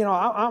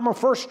 I'm a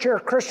first chair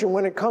Christian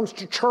when it comes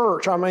to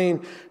church. I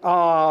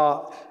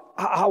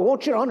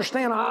want you to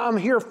understand I'm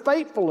here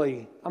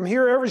faithfully. I'm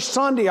here every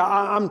Sunday.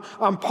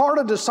 I'm part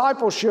of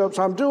discipleships.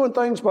 I'm doing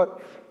things,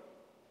 but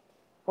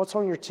what's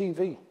on your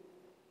TV?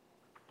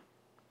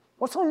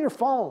 What's on your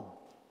phone?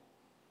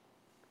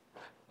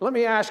 Let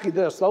me ask you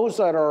this. Those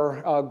that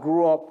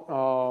grew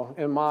up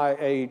in my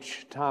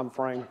age time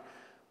frame,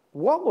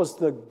 what was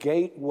the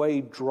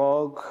gateway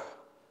drug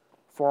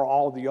for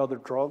all the other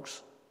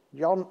drugs?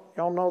 Y'all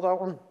know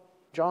that one,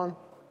 John?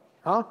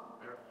 Huh?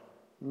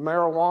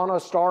 Marijuana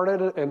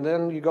started it, and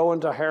then you go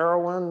into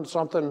heroin,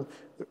 something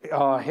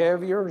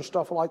heavier and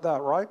stuff like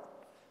that, right?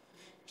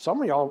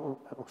 Some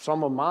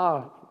of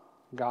my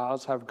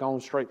guys have gone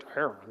straight to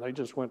heroin. They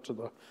just went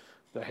to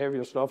the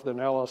heavier stuff than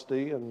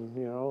LSD,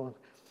 and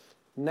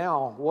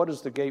Now, what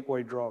is the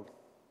gateway drug?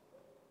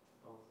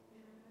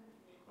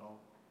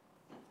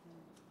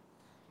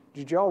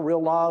 Did y'all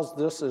realize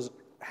this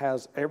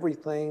has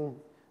everything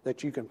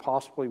that you can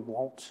possibly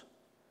want?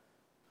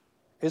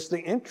 It's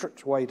the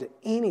entranceway to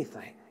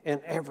anything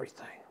and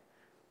everything.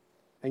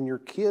 And your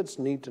kids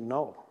need to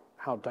know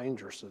how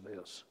dangerous it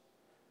is.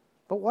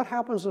 But what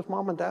happens if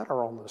mom and dad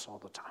are on this all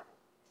the time?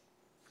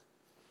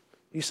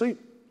 You see,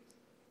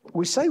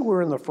 we say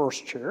we're in the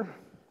first chair,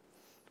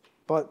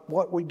 but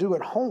what we do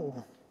at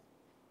home,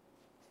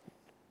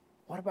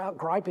 what about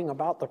griping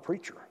about the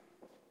preacher?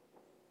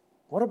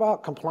 What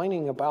about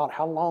complaining about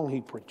how long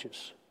he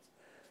preaches?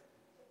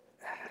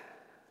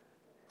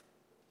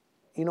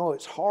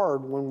 It's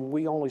hard when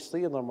we only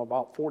see them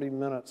about 40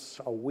 minutes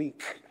a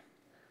week,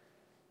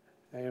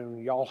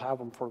 and y'all have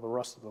them for the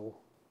rest of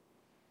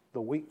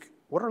the week.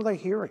 What are they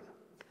hearing?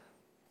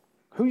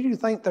 Who do you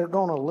think they're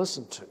going to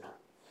listen to?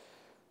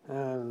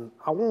 And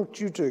I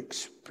want you to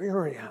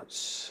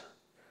experience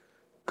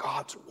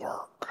God's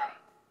work.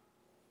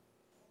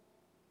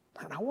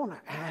 And I want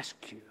to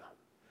ask you,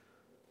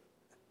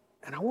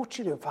 and I want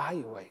you to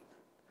evaluate,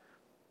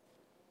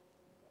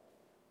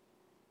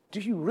 do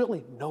you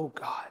really know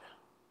God?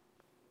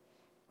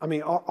 I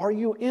mean, are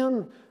you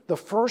in the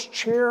first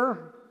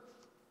chair?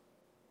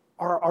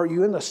 Or are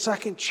you in the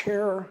second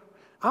chair?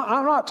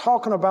 I'm not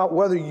talking about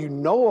whether you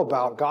know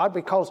about God,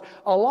 because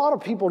a lot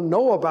of people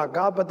know about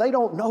God, but they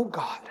don't know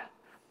God.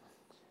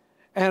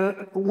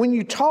 And when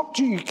you talk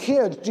to your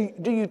kids,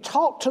 do you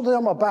talk to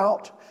them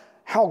about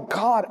how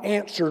God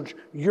answered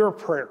your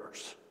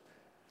prayers?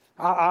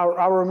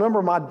 I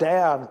remember my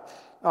dad,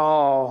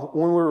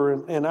 when we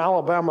were in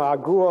Alabama. I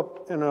grew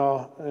up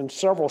in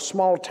several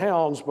small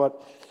towns,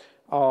 but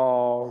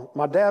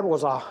my dad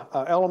was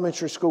a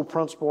elementary school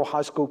principal,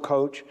 high school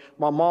coach.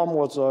 My mom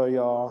was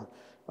a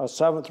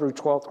 7th through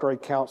 12th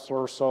grade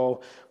counselor,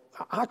 so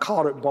I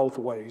caught it both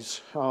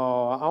ways. I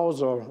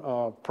was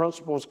a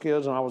principal's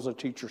kid and I was a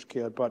teacher's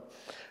kid, but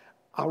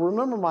I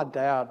remember my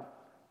dad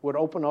would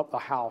open up the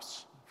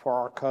house for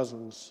our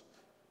cousins,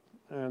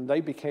 and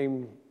they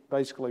became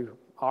basically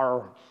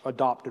our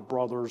adopted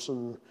brothers.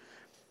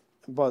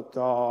 But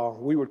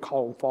we would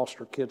call them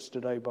foster kids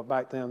today, but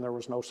back then there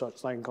was no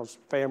such thing, because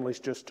families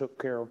just took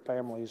care of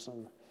families.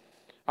 And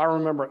I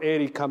remember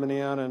Eddie coming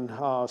in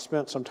and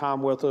spent some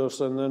time with us,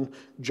 and then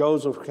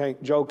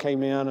Joe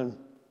came in,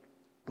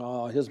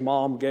 and his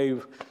mom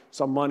gave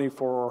some money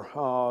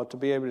to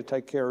be able to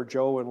take care of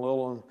Joe and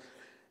Lil,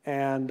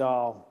 and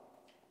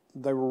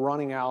they were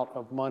running out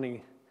of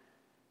money,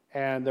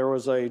 and there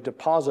was a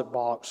deposit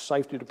box,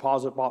 safety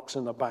deposit box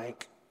in the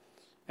bank,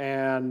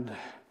 and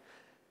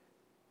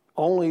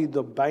only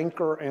the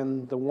banker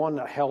and the one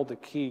that held the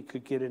key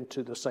could get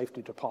into the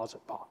safety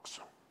deposit box.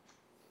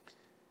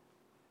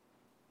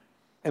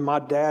 And my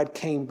dad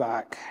came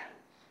back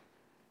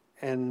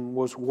and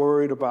was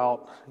worried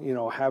about,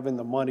 having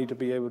the money to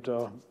be able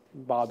to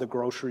buy the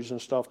groceries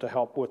and stuff to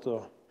help with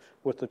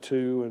the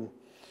two. And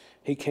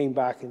he came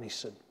back and he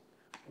said,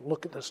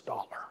 "Look at this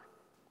dollar."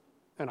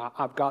 And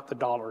I've got the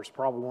dollar. It's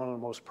probably one of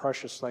the most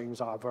precious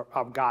things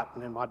I've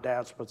gotten in my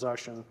dad's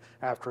possession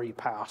after he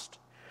passed.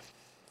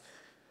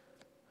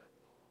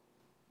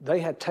 They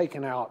had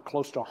taken out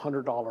close to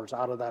 $100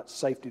 out of that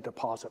safety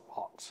deposit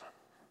box.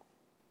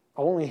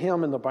 Only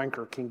him and the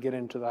banker can get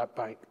into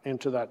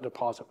that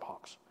deposit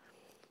box.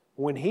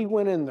 When he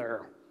went in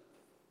there,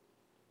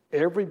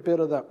 every bit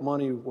of that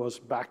money was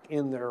back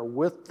in there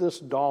with this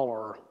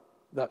dollar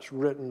that's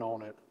written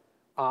on it,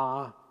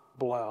 "I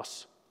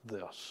bless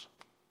this."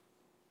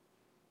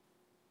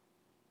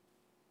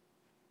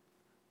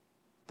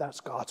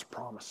 That's God's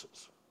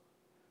promises.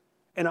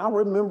 And I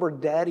remember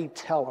Daddy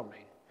telling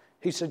me,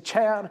 he said,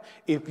 "Chad,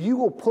 if you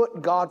will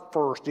put God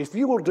first, if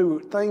you will do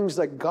things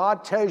that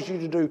God tells you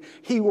to do,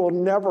 He will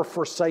never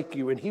forsake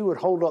you." And he would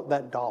hold up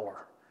that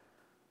dollar.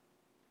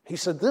 He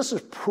said, "This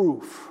is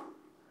proof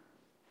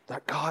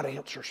that God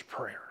answers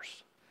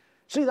prayers."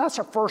 See, that's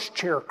a first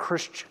chair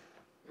Christian.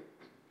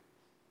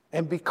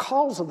 And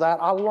because of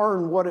that, I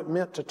learned what it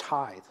meant to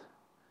tithe.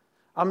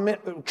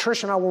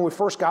 Trish and I, when we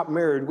first got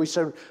married, we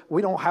said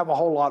we don't have a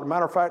whole lot. As a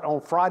matter of fact,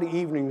 on Friday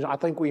evenings, I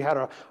think we had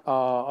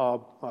a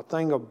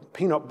thing of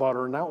peanut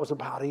butter, and that was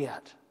about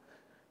it.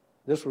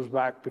 This was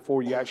back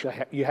before you actually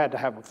you had to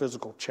have a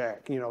physical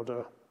check,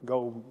 to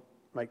go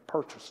make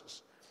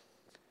purchases.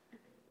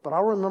 But I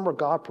remember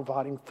God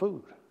providing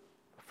food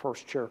for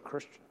first chair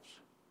Christians.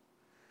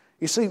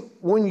 You see,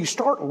 when you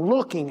start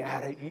looking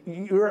at it,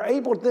 you're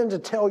able then to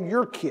tell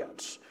your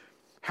kids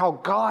how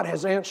God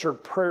has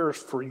answered prayers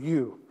for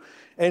you.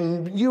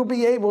 And you'll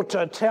be able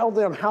to tell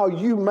them how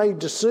you made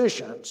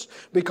decisions.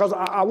 Because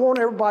I want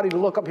everybody to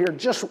look up here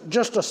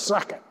just a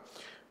second.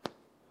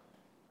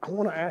 I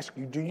want to ask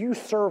you, do you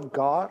serve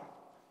God?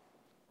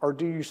 Or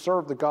do you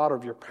serve the God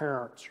of your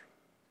parents?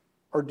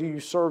 Or do you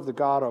serve the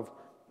God of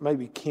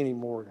maybe Kenny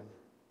Morgan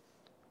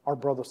or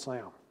Brother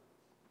Sam?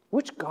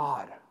 Which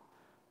God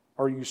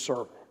are you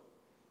serving?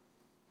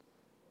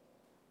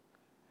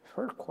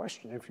 Fair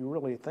question if you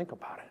really think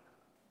about it.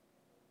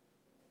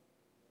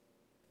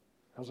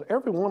 Because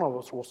every one of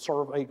us will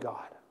serve a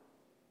God.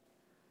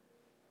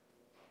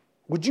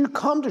 Would you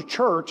come to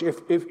church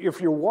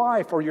if your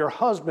wife or your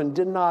husband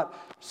did not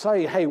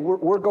say, "Hey,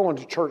 we're going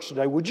to church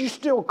today"? Would you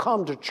still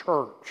come to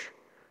church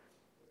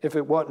if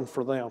it wasn't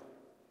for them?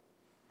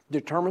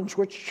 Determines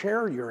which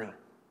chair you're in.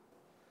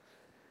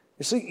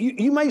 You see,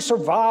 you may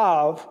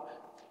survive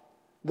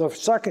the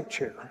second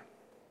chair,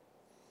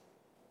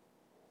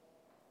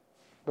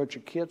 but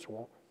your kids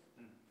won't.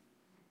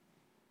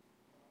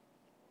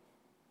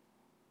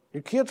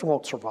 Your kids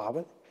won't survive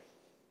it.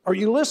 Are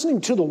you listening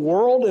to the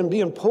world and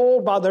being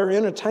pulled by their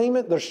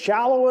entertainment, the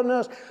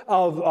shallowness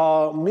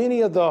of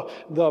many of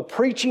the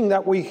preaching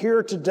that we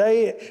hear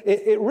today?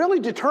 It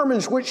really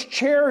determines which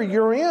chair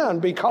you're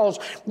in, because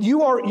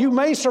you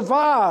may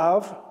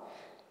survive,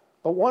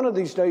 but one of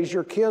these days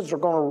your kids are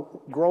going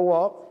to grow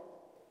up.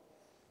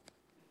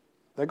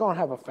 They're going to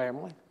have a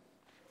family.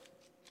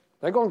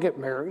 They're going to get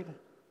married.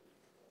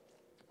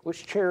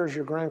 Which chair is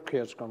your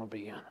grandkids going to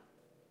be in?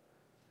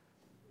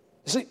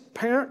 See,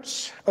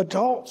 parents,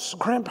 adults,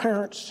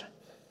 grandparents,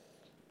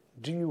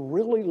 do you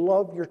really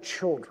love your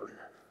children?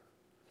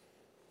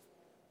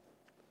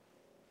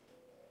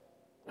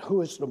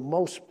 Who is the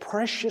most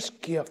precious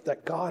gift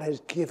that God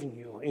has given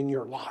you in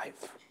your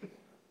life?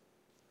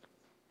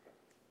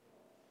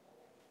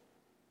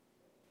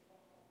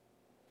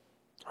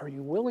 Are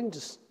you willing to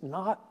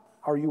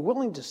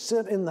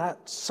sit in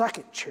that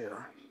second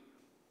chair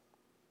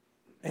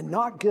and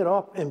not get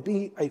up and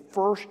be a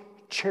first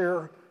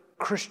chair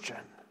Christian?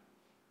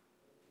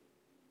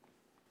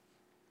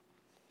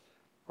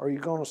 Or are you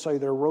going to say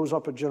there rose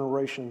up a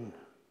generation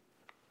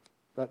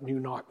that knew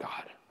not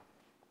God?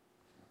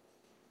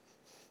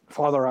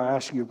 Father, I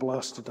ask you to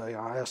bless today.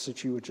 I ask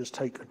that you would just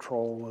take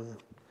control. And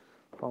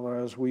Father,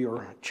 as we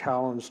are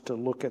challenged to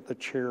look at the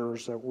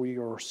chairs that we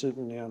are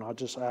sitting in, I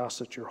just ask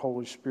that your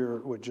Holy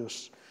Spirit would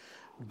just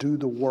do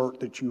the work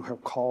that you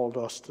have called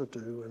us to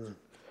do. And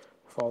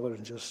Father,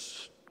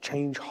 just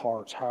change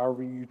hearts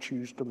however you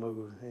choose to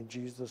move. In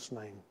Jesus'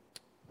 name,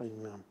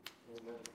 amen.